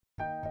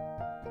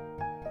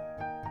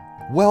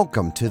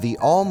Welcome to the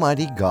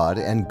Almighty God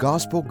and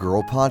Gospel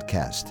Girl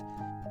podcast.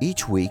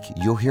 Each week,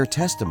 you'll hear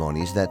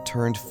testimonies that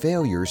turned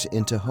failures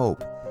into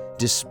hope,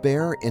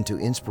 despair into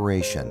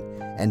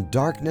inspiration, and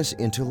darkness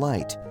into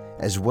light,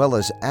 as well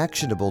as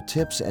actionable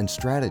tips and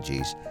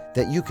strategies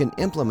that you can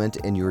implement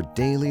in your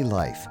daily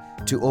life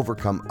to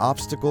overcome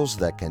obstacles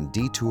that can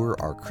detour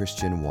our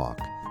Christian walk.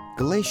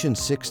 Galatians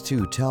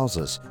 6:2 tells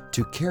us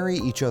to carry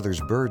each other's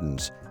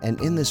burdens,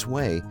 and in this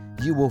way,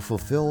 you will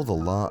fulfill the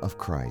law of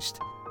Christ.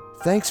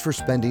 Thanks for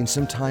spending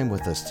some time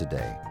with us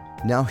today.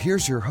 Now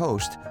here's your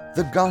host,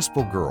 the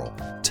Gospel Girl,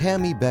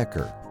 Tammy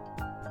Becker.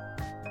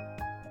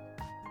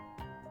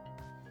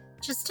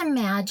 Just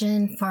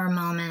imagine for a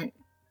moment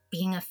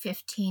being a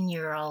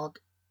 15-year-old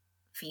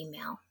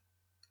female.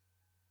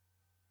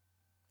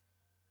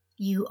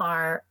 You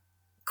are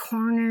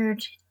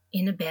cornered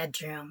in a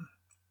bedroom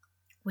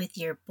with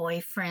your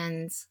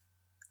boyfriend's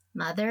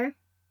mother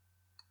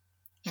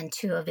and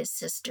two of his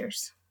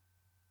sisters.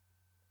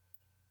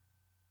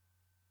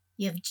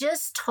 You've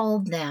just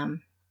told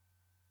them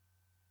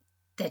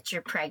that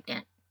you're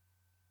pregnant.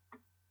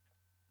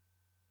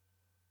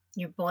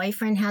 Your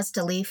boyfriend has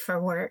to leave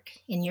for work,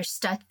 and you're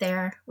stuck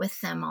there with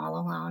them all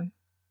alone.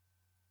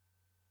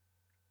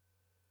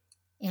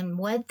 And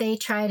what they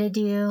try to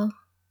do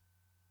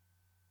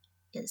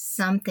is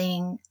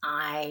something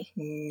I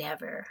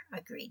never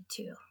agreed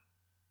to.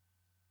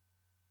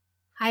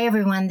 Hi,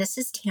 everyone. This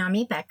is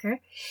Tammy Becker.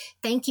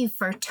 Thank you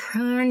for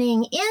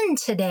turning in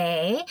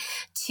today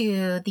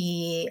to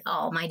the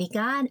Almighty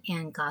God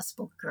and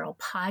Gospel Girl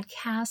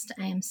podcast.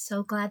 I am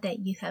so glad that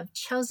you have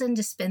chosen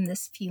to spend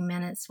this few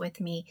minutes with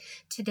me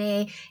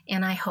today,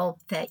 and I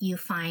hope that you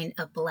find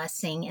a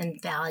blessing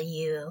and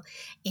value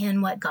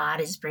in what God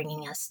is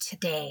bringing us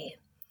today.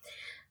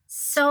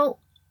 So,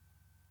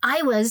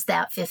 I was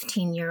that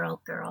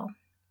 15-year-old girl,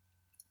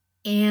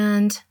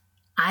 and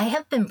I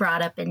have been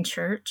brought up in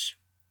church.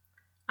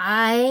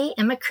 I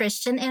am a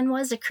Christian and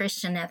was a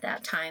Christian at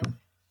that time.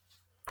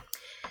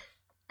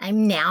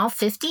 I'm now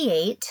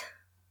 58,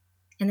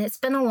 and it's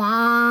been a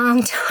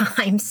long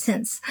time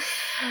since,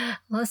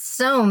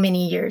 so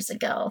many years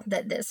ago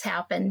that this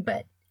happened.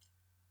 But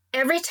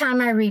every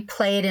time I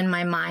replay it in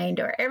my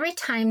mind, or every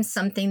time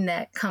something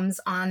that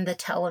comes on the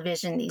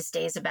television these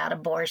days about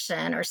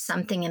abortion, or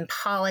something in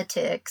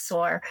politics,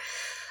 or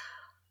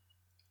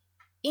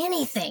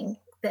anything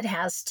that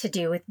has to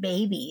do with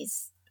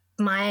babies,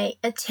 my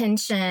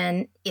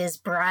attention is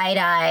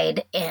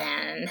bright-eyed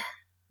and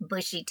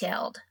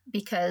bushy-tailed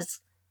because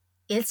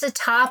it's a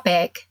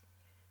topic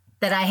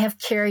that I have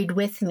carried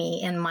with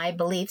me and my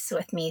beliefs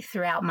with me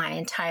throughout my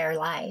entire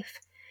life.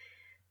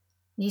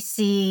 You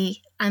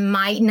see, I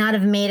might not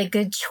have made a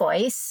good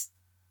choice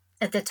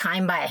at the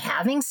time by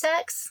having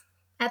sex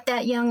at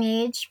that young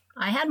age.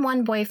 I had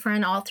one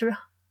boyfriend all through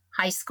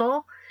high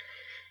school,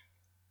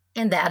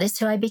 and that is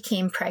who I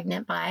became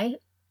pregnant by.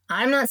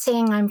 I'm not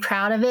saying I'm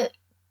proud of it,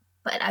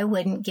 but I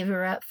wouldn't give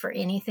her up for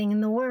anything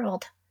in the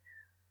world.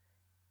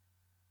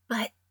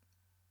 But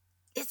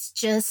it's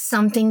just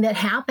something that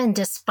happened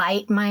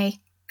despite my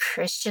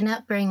Christian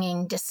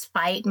upbringing,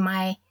 despite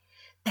my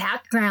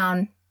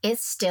background. It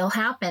still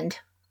happened.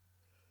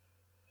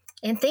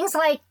 And things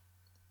like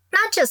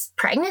not just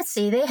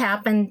pregnancy, they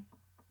happen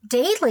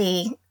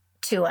daily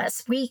to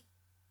us. We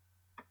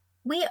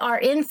are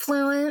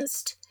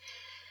influenced.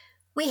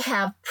 We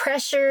have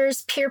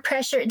pressures, peer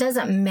pressure. It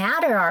doesn't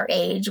matter our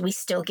age. We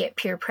still get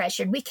peer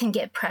pressured. We can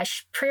get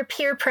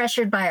peer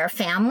pressured by our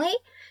family,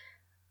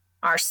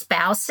 our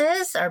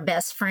spouses, our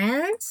best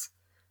friends,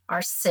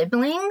 our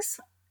siblings,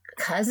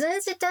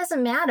 cousins. It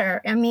doesn't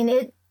matter. I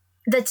mean,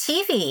 the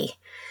TV,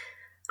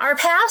 our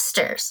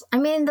pastors. I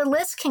mean, the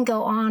list can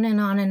go on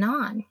and on and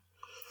on.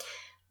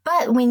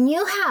 But when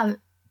you have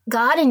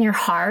God in your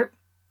heart,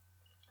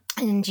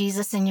 and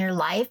Jesus in your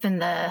life,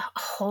 and the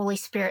Holy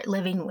Spirit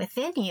living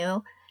within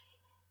you,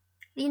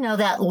 you know,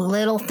 that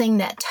little thing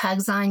that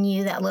tugs on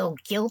you, that little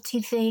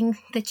guilty thing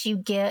that you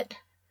get,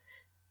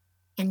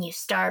 and you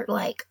start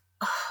like,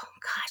 oh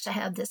gosh, I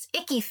have this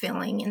icky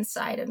feeling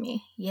inside of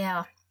me.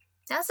 Yeah,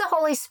 that's the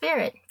Holy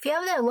Spirit. If you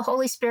have the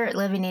Holy Spirit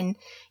living in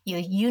you,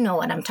 you know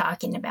what I'm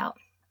talking about.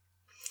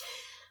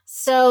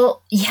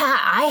 So yeah,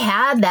 I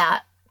had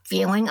that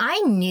feeling. I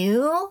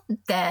knew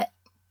that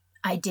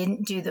I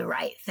didn't do the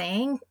right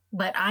thing,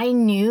 but I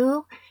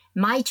knew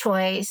my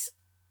choice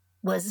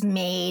was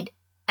made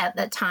at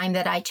the time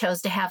that I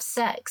chose to have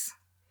sex.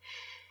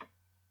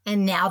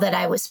 And now that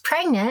I was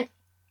pregnant,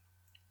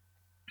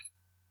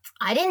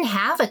 I didn't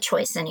have a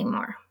choice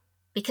anymore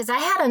because I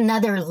had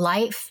another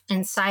life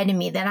inside of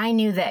me that I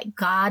knew that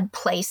God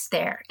placed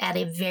there at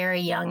a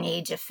very young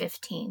age of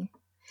 15.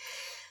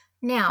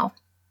 Now,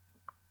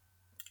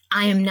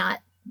 I am not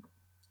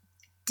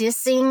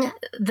dissing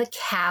the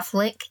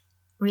Catholic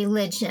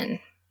religion,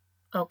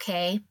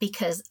 okay?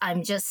 Because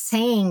I'm just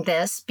saying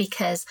this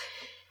because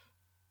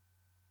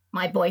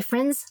my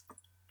boyfriend's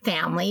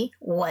family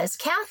was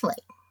Catholic.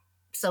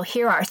 So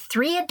here are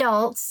 3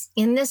 adults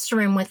in this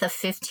room with a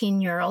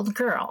 15-year-old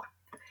girl.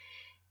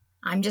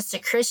 I'm just a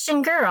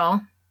Christian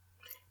girl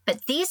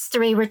But these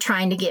three were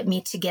trying to get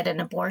me to get an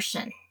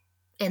abortion.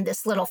 And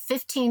this little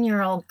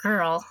 15-year-old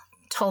girl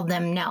told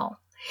them no.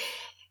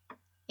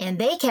 And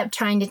they kept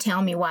trying to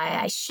tell me why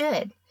I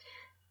should.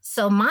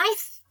 So my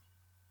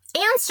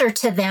answer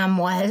to them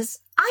was,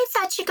 I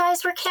thought you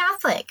guys were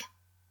Catholic.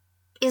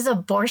 Is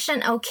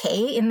abortion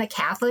okay in the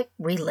Catholic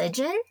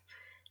religion?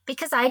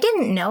 Because I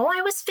didn't know.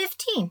 I was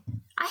 15.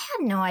 I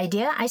had no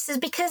idea. I said,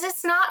 because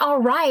it's not all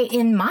right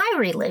in my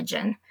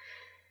religion.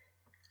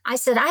 I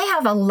said, I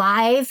have a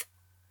live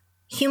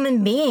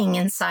human being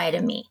inside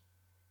of me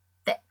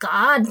that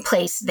God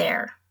placed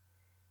there.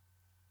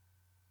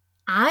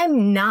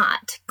 I'm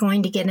not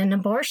going to get an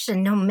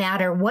abortion no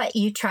matter what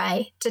you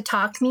try to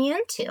talk me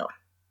into.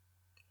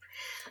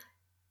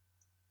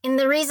 And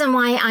the reason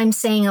why I'm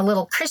saying a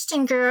little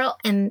Christian girl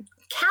and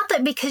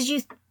Catholic, because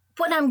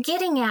what I'm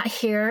getting at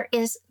here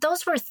is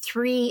those were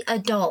three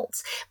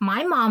adults.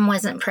 My mom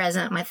wasn't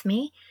present with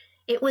me.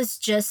 It was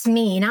just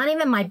me. Not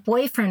even my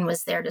boyfriend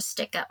was there to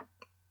stick up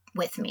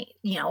with me,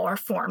 or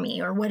for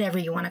me, or whatever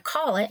you want to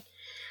call it.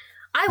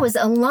 I was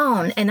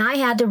alone and I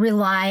had to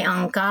rely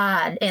on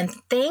God. And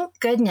thank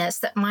goodness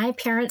that my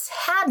parents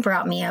had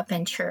brought me up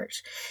in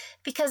church,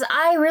 because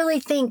I really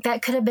think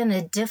that could have been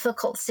a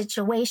difficult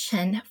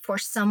situation for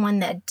someone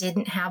that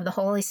didn't have the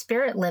Holy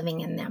Spirit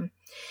living in them.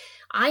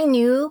 I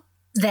knew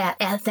that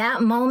at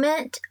that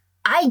moment,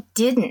 I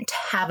didn't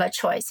have a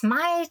choice.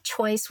 My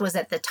choice was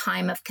at the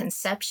time of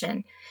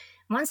conception.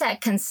 Once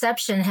that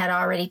conception had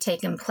already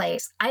taken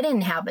place, I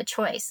didn't have a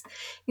choice.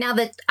 Now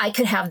that I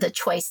could have the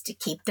choice to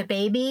keep the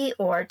baby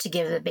or to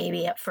give the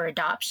baby up for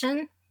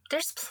adoption,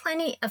 there's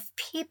plenty of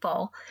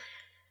people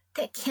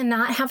that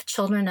cannot have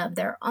children of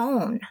their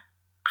own.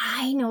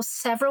 I know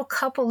several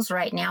couples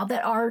right now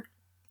that are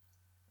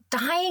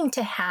dying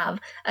to have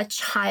a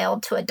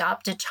child, to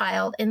adopt a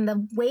child, and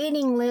the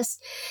waiting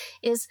list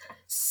is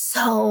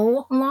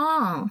so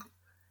long.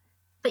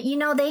 But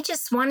they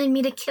just wanted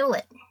me to kill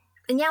it.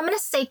 And yeah, I'm going to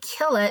say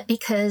kill it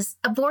because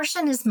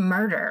abortion is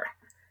murder.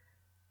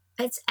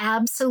 It's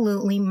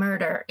absolutely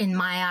murder in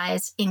my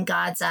eyes, in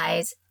God's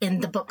eyes, in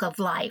the book of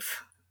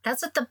life.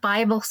 That's what the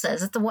Bible says.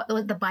 That's what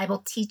the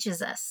Bible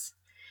teaches us.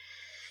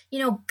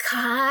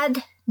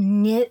 God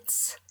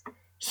knits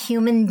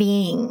human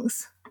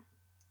beings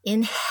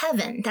in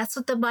heaven. That's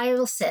what the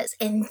Bible says.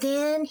 And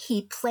then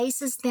he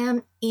places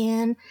them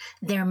in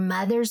their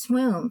mother's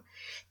womb.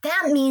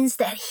 That means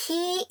that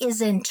he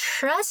is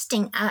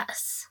entrusting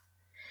us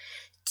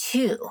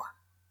to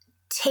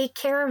take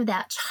care of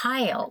that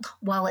child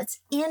while it's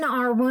in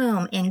our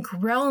womb and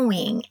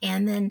growing,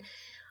 and then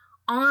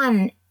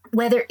on,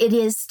 whether it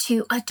is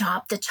to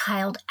adopt the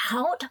child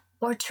out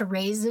or to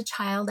raise the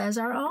child as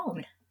our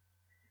own.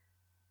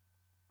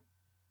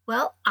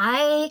 Well,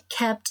 I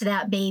kept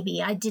that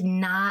baby. I did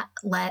not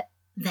let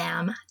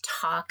them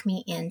talk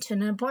me into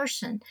an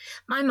abortion.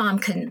 My mom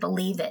couldn't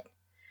believe it.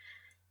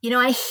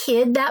 I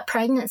hid that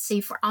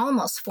pregnancy for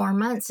almost 4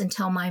 months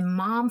until my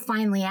mom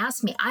finally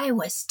asked me. I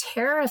was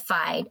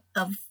terrified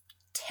of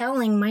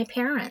telling my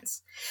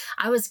parents.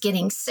 I was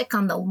getting sick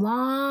on the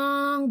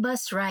long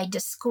bus ride to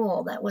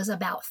school. That was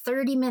about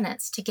 30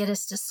 minutes to get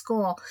us to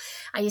school.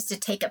 I used to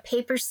take a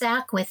paper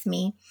sack with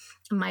me.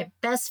 My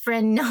best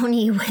friend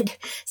Noni would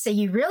say,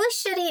 you really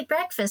should eat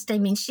breakfast. I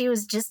mean, she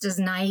was just as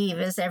naive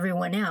as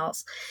everyone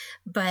else.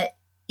 But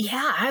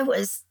yeah,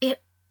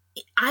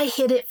 I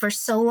hid it for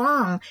so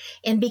long.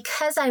 And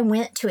because I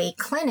went to a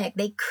clinic,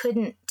 they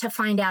couldn't, to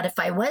find out if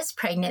I was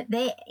pregnant,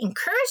 they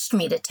encouraged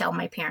me to tell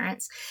my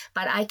parents,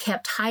 but I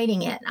kept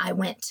hiding it. I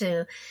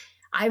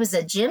was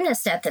a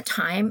gymnast at the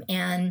time,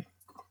 and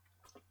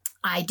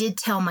I did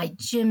tell my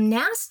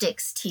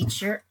gymnastics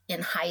teacher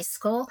in high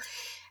school,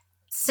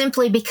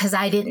 simply because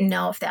I didn't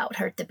know if that would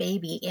hurt the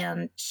baby.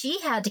 And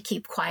she had to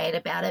keep quiet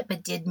about it,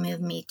 but did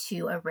move me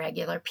to a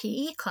regular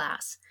PE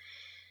class.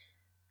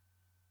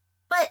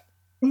 But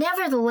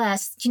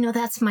nevertheless,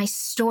 that's my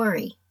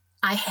story.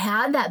 I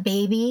had that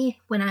baby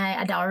when I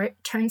had already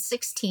turned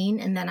 16,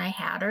 and then I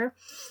had her.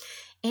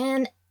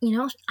 And,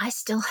 I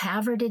still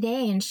have her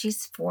today, and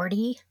she's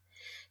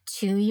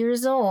 42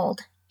 years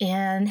old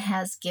and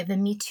has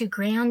given me 2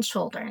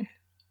 grandchildren.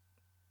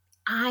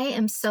 I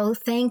am so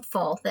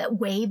thankful that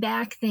way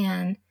back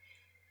then,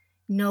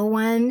 no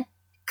one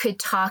could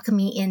talk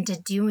me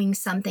into doing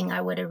something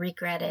I would have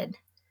regretted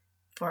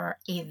for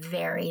a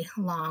very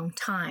long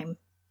time.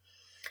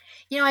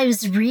 I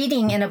was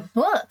reading in a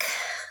book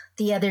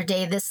the other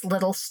day this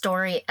little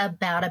story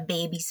about a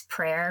baby's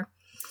prayer,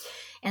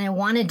 and I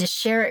wanted to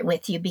share it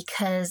with you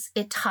because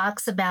it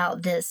talks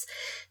about this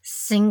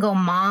single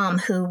mom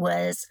who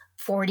was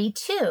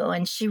 42,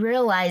 and she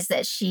realized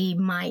that she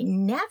might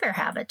never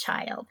have a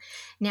child.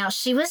 Now,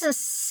 she was a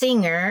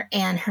singer,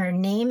 and her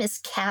name is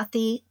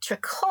Kathy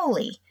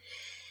Tricoli.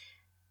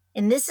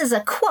 And this is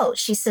a quote.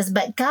 She says,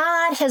 "But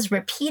God has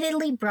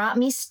repeatedly brought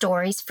me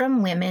stories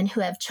from women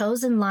who have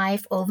chosen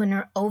life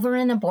over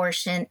an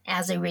abortion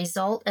as a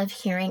result of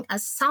hearing a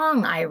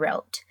song I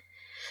wrote.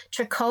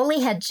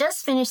 Tricoli had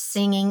just finished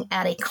singing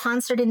at a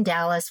concert in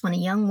Dallas when a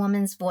young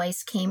woman's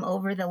voice came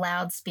over the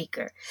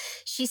loudspeaker.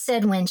 She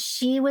said when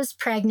she was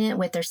pregnant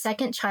with her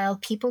second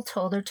child, people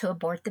told her to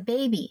abort the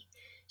baby.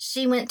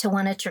 She went to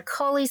one of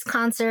Tricoli's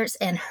concerts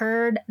and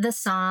heard the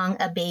song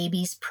A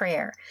Baby's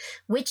Prayer,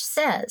 which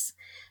says,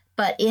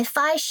 "But if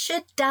I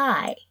should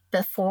die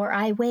before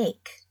I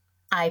wake,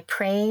 I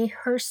pray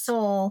her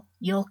soul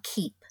you'll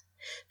keep.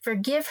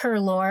 Forgive her,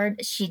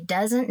 Lord, she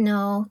doesn't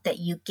know that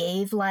you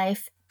gave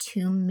life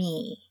to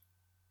me."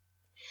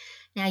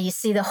 Now you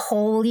see the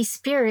Holy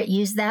Spirit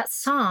used that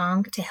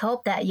song to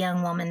help that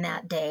young woman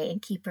that day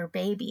and keep her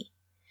baby.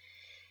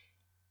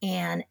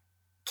 And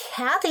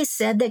Kathy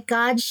said that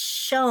God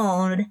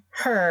showed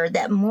her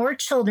that more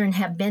children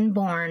have been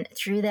born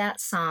through that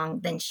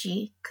song than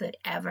she could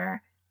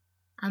ever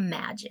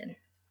imagine.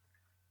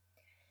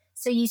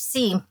 So you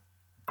see,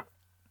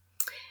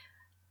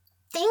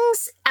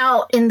 things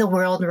out in the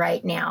world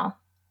right now,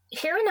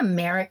 here in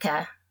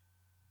America,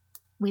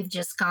 we've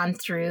just gone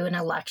through an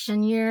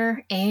election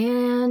year,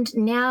 and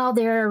now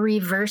they're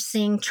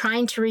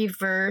trying to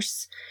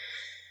reverse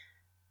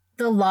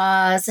the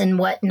laws and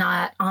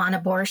whatnot on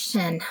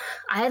abortion.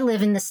 I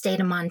live in the state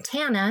of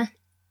Montana,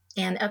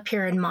 and up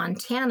here in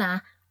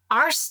Montana,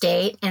 our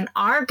state and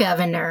our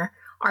governor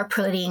are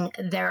putting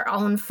their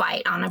own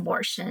fight on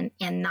abortion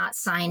and not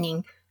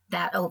signing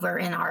that over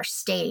in our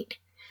state,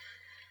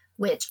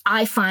 which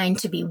I find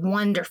to be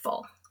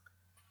wonderful,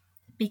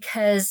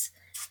 because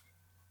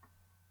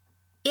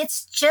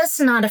it's just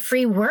not a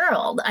free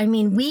world. I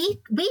mean, we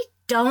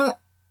don't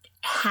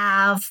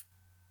have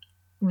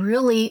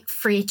really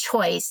free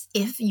choice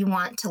if you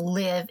want to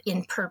live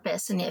in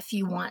purpose and if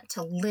you want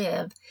to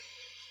live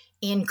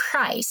in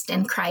Christ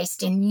and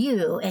Christ in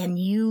you and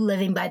you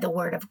living by the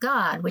Word of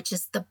God, which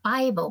is the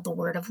Bible, the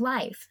Word of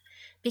life.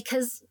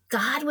 Because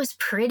God was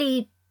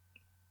pretty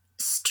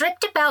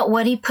strict about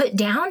what he put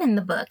down in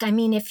the book. I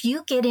mean, if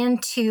you get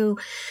into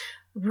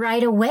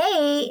right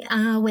away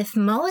with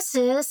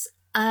Moses,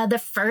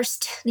 the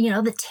first,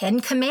 the 10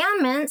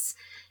 Commandments,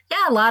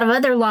 yeah, a lot of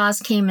other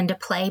laws came into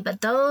play, but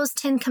those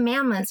 10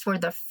 Commandments were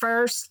the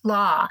first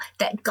law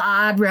that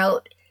God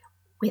wrote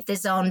with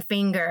his own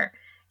finger.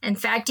 In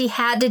fact, he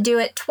had to do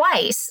it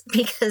twice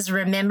because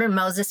remember,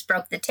 Moses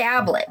broke the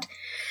tablet.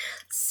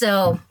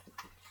 So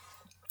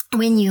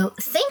when you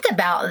think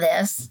about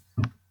this,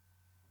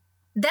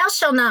 "Thou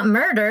shalt not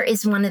murder"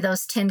 is one of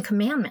those 10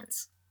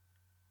 Commandments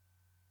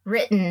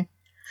written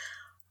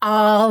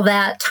all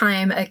that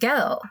time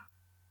ago.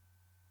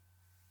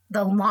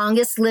 The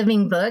longest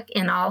living book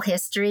in all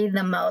history,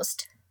 the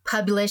most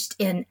published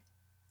in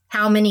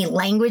how many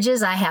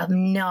languages, I have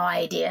no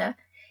idea,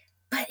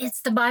 but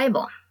it's the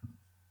Bible.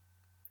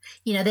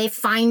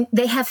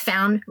 They have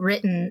found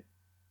written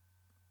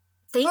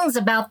things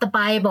about the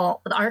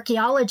Bible. The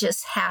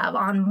archaeologists have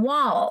on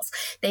walls.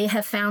 They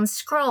have found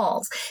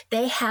scrolls.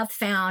 They have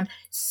found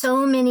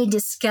so many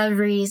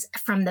discoveries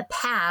from the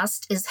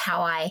past, is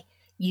how I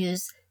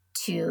use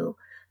to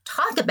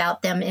talk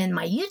about them in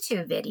my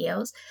YouTube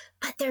videos.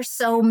 But there's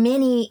so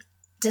many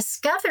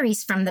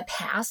discoveries from the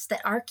past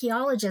that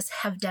archaeologists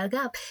have dug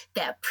up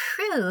that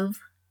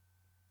prove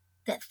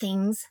that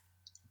things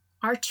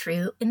are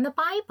true in the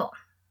Bible.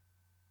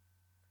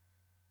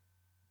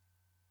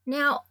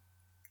 Now,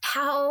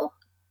 how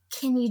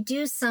can you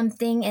do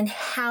something and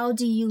how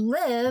do you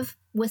live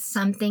with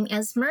something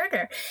as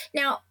murder?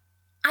 Now,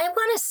 I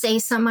want to say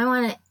something. I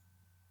want to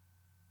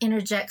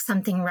interject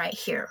something right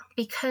here,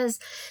 because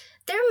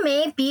there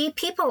may be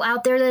people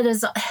out there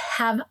that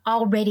have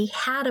already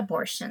had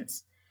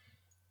abortions.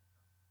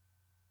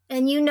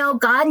 And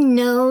God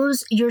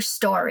knows your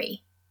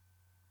story.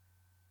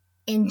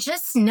 And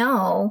just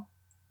know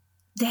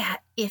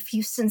that if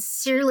you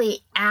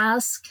sincerely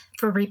ask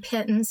for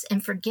repentance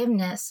and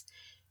forgiveness,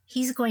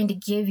 he's going to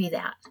give you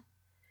that.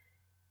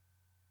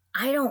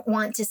 I don't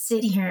want to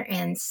sit here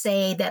and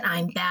say that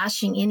I'm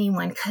bashing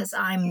anyone, because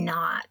I'm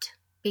not.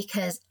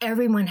 Because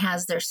everyone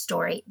has their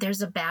story.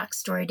 There's a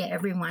backstory to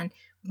everyone.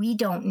 We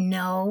don't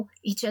know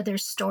each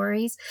other's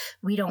stories.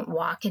 We don't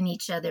walk in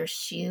each other's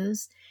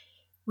shoes.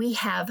 We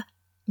have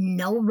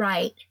no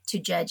right to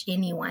judge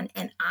anyone,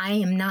 and I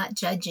am not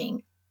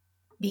judging,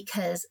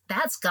 because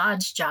that's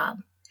God's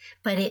job.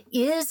 But it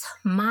is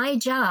my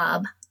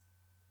job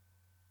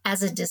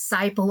as a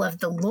disciple of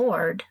the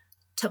Lord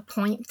to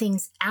point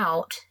things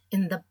out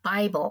in the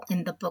Bible,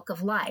 in the book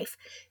of life,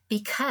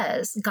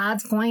 because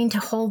God's going to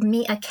hold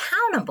me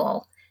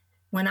accountable.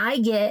 When I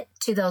get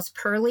to those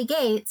pearly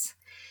gates,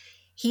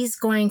 he's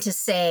going to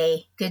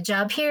say, "Good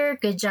job here,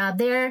 good job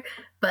there,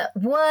 but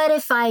what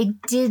if I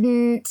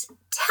didn't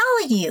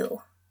tell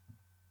you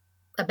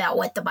about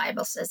what the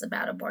Bible says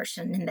about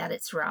abortion and that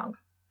it's wrong?"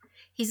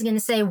 He's going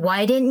to say,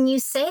 "Why didn't you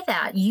say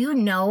that? You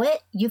know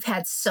it. You've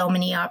had so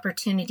many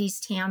opportunities,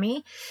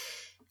 Tammy.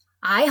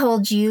 I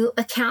hold you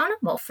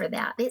accountable for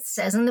that." It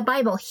says in the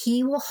Bible,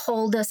 he will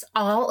hold us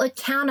all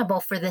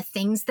accountable for the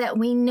things that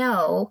we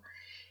know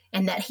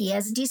and that he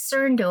has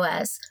discerned to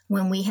us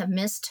when we have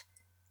missed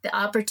the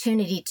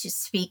opportunity to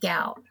speak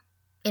out.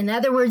 In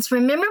other words,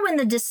 remember when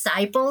the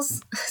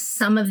disciples,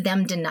 some of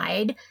them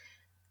denied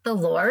the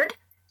Lord,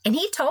 and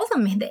he told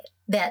them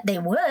that they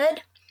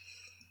would.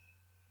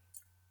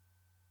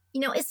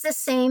 It's the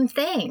same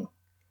thing.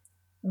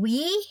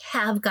 We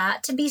have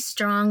got to be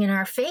strong in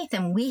our faith,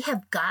 and we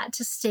have got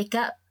to stick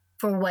up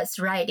for what's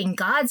right in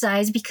God's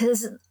eyes,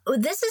 because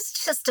this is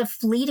just a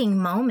fleeting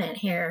moment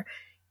here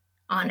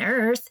on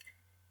earth.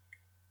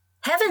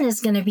 Heaven is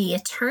going to be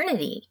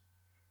eternity.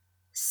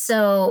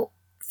 So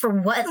for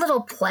what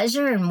little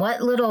pleasure and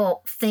what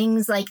little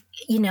things,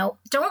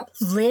 don't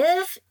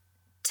live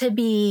to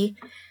be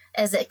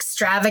as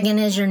extravagant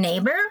as your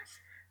neighbor.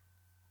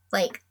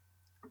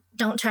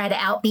 Don't try to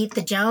outbeat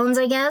the Jones,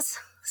 I guess,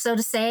 so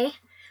to say.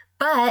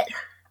 But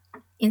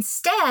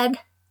instead,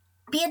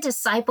 be a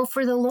disciple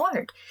for the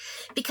Lord,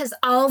 because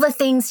all the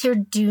things here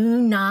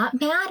do not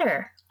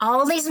matter.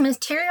 All these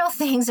material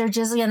things are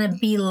just going to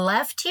be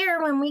left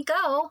here when we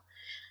go.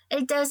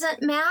 It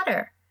doesn't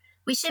matter.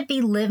 We should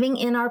be living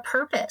in our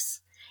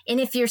purpose. And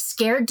if you're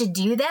scared to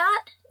do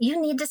that,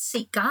 you need to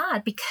seek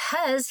God,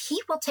 because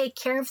he will take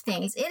care of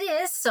things. It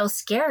is so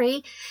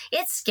scary.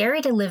 It's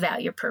scary to live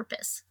out your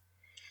purpose,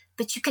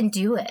 but you can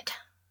do it.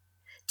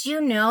 Do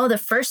you know the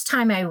first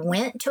time I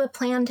went to a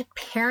Planned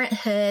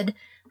Parenthood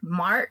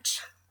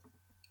march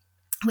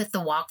with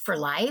the Walk for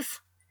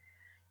Life,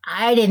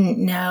 I didn't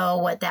know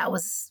what that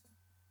was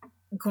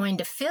going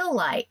to feel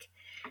like.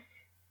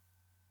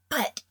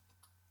 But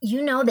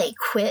they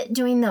quit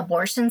doing the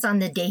abortions on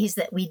the days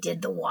that we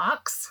did the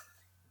walks.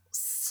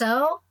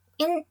 So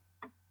in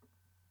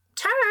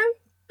turn,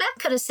 that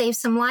could have saved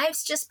some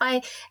lives just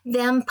by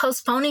them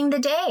postponing the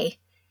day.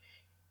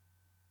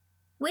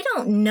 We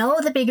don't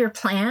know the bigger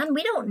plan.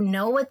 We don't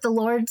know what the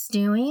Lord's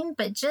doing,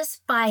 but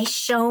just by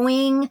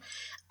showing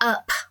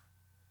up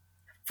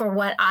for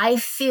what I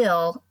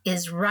feel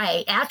is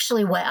right,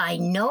 actually what I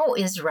know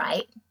is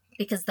right,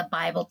 because the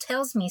Bible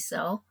tells me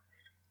so,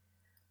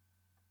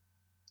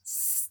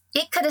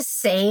 it could have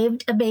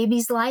saved a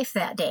baby's life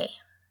that day,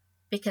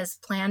 because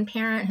Planned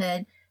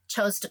Parenthood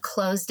chose to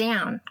close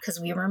down because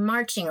we were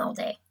marching all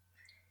day.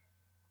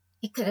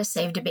 It could have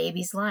saved a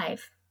baby's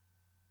life.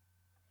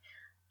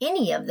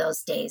 Any of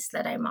those days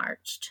that I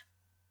marched.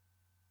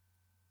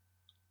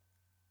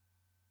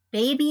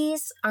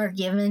 Babies are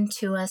given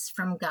to us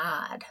from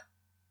God.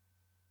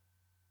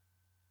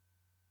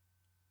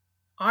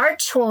 Our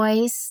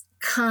choice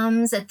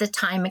comes at the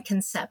time of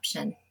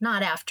conception,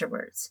 not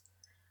afterwards.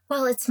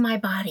 Well, it's my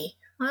body.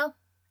 Well,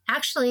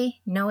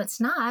 actually, no, it's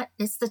not.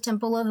 It's the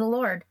temple of the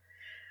Lord.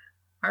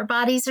 Our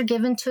bodies are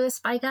given to us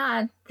by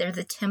God. They're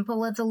the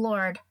temple of the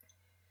Lord.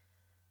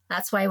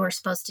 That's why we're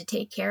supposed to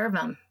take care of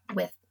them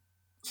with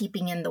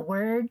keeping in the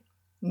Word,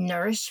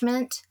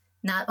 nourishment,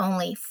 not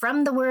only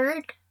from the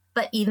Word,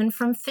 but even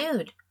from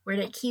food. We're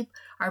to keep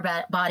our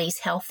bodies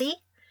healthy,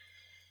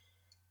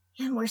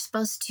 and we're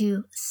supposed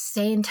to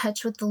stay in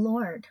touch with the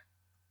Lord.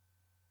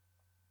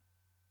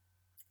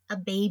 A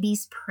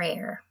baby's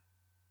prayer.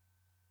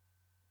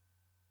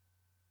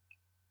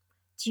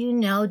 Do you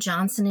know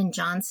Johnson &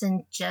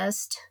 Johnson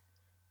just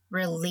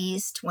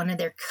released one of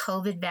their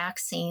COVID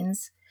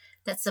vaccines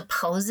that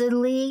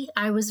supposedly,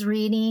 I was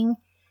reading,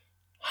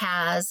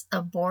 has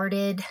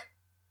aborted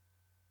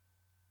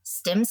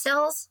stem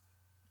cells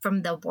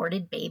from the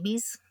aborted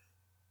babies?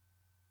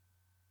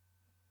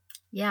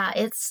 Yeah,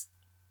 it's,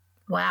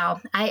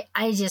 wow. I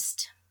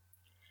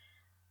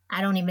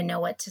don't even know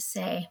what to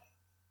say.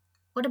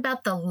 What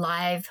about the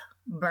live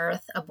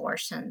birth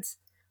abortions?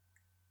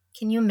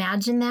 Can you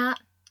imagine that?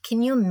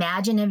 Can you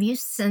imagine, have you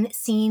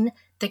seen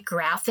the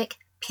graphic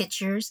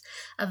pictures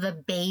of a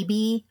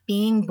baby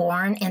being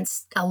born and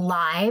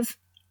alive,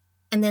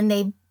 and then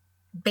they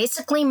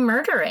basically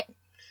murder it?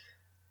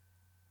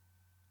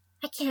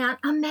 I can't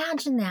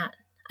imagine that.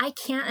 I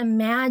can't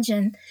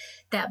imagine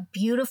that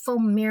beautiful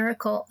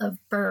miracle of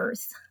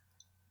birth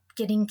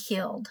getting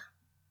killed.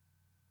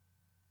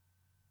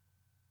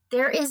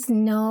 There is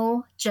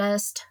no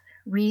just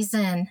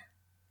reason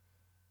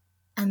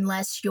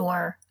unless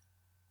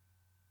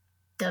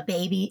the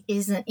baby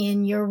isn't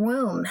in your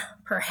womb,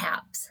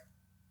 perhaps.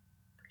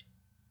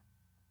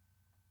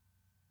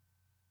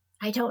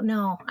 I don't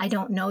know. I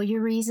don't know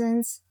your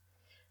reasons.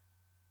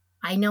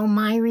 I know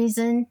my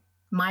reason.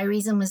 My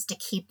reason was to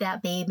keep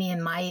that baby,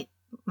 and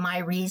my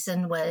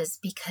reason was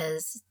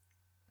because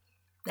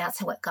that's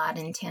what God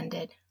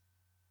intended.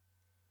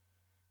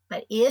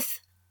 But if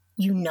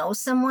you know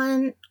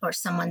someone or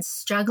someone's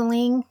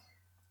struggling,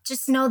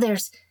 just know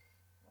there's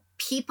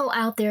people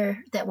out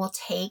there that will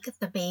take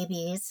the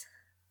babies.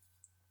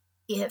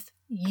 If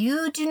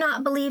you do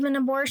not believe in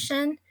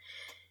abortion,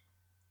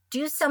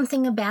 do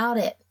something about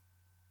it.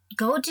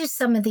 Go do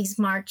some of these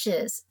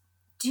marches.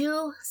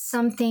 Do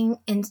something,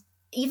 and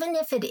even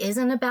if it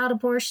isn't about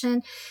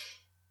abortion,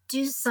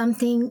 do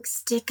something,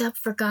 stick up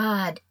for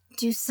God.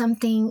 Do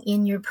something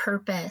in your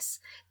purpose.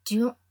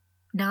 Do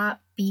not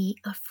be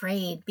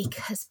afraid,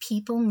 because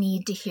people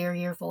need to hear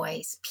your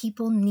voice.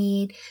 People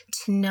need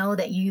to know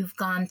that you've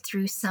gone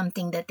through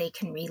something that they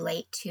can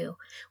relate to.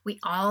 We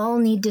all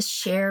need to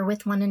share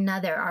with one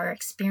another our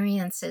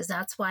experiences.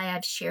 That's why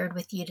I've shared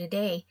with you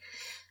today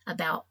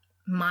about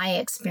my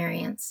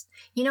experience.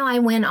 I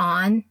went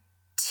on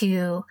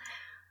to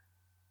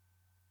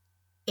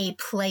a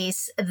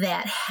place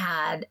that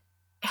had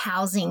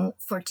housing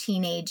for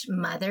teenage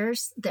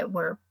mothers that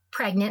were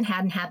pregnant,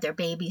 hadn't had their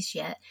babies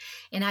yet.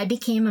 And I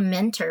became a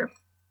mentor.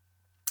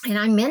 And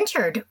I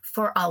mentored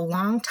for a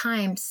long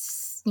time,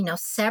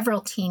 several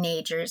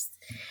teenagers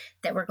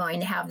that were going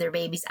to have their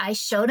babies. I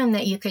showed them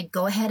that you could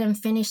go ahead and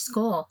finish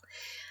school.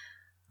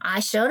 I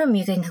showed them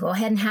you can go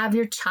ahead and have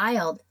your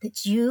child,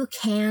 that you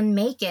can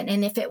make it.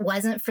 And if it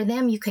wasn't for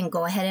them, you can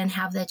go ahead and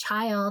have the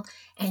child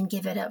and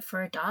give it up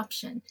for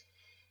adoption.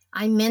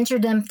 I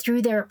mentored them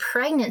through their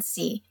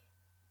pregnancy,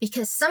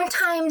 because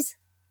sometimes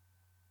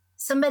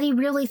somebody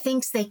really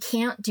thinks they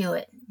can't do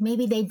it.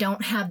 Maybe they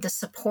don't have the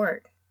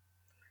support.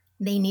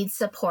 They need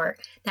support.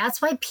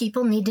 That's why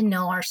people need to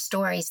know our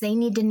stories. They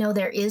need to know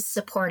there is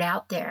support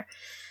out there.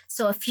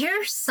 So if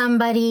you're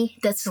somebody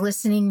that's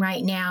listening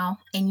right now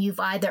and you've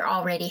either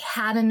already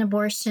had an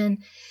abortion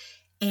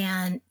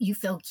and you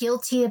feel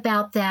guilty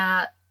about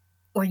that,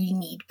 or you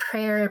need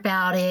prayer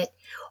about it,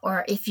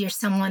 or if you're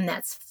someone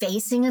that's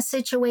facing a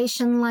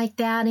situation like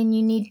that and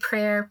you need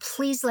prayer,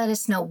 please let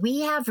us know.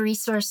 We have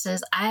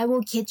resources. I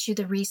will get you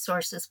the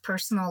resources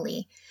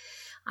personally.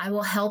 I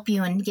will help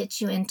you and get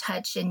you in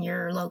touch in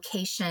your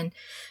location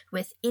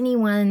with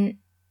anyone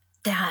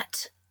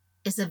that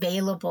is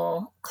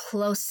available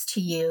close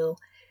to you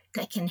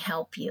that can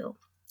help you.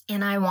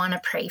 And I want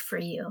to pray for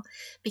you,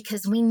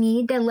 because we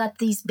need to let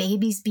these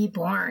babies be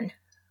born.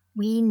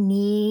 We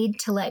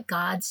need to let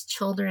God's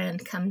children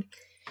come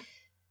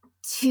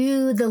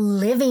to the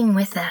living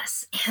with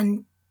us,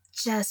 and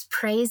just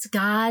praise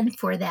God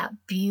for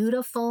that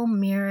beautiful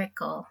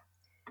miracle.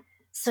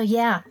 So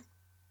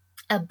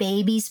a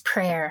baby's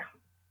prayer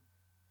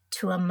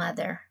to a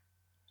mother.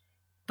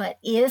 But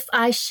if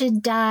I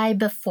should die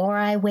before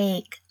I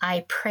wake,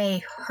 I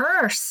pray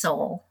her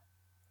soul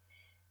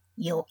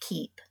you'll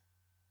keep.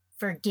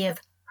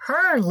 Forgive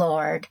her,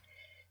 Lord.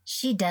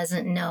 She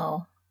doesn't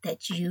know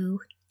that you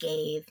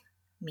gave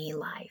me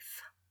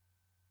life.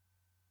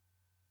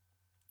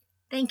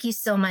 Thank you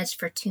so much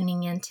for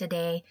tuning in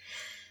today.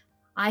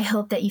 I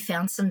hope that you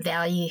found some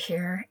value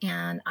here,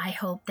 and I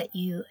hope that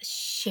you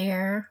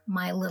share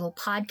my little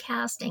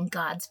podcast and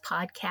God's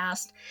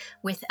podcast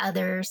with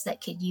others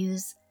that could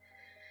use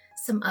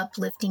some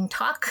uplifting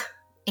talk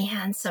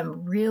and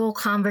some real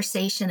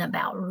conversation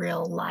about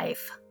real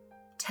life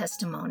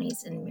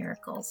testimonies and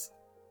miracles.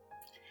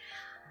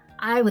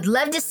 I would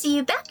love to see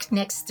you back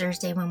next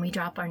Thursday when we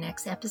drop our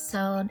next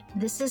episode.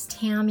 This is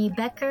Tammy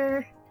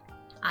Becker.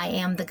 I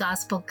am the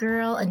Gospel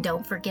Girl, and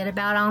don't forget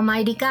about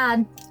Almighty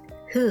God,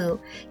 who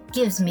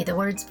gives me the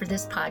words for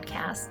this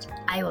podcast.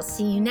 I will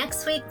see you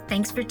next week.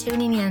 Thanks for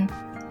tuning in.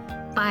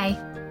 Bye.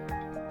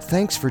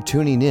 Thanks for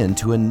tuning in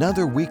to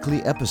another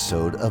weekly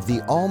episode of the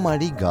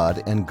Almighty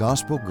God and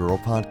Gospel Girl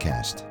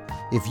podcast.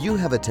 If you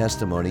have a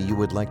testimony you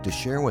would like to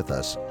share with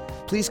us,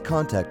 please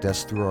contact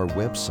us through our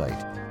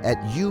website at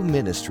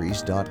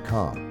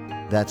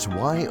youministries.com. That's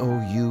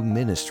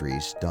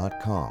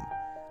youministries.com.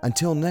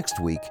 Until next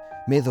week,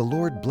 may the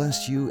Lord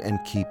bless you and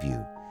keep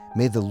you.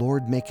 May the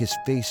Lord make His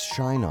face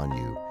shine on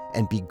you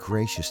and be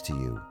gracious to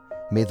you.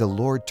 May the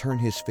Lord turn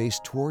His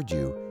face toward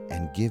you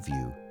and give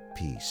you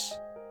peace.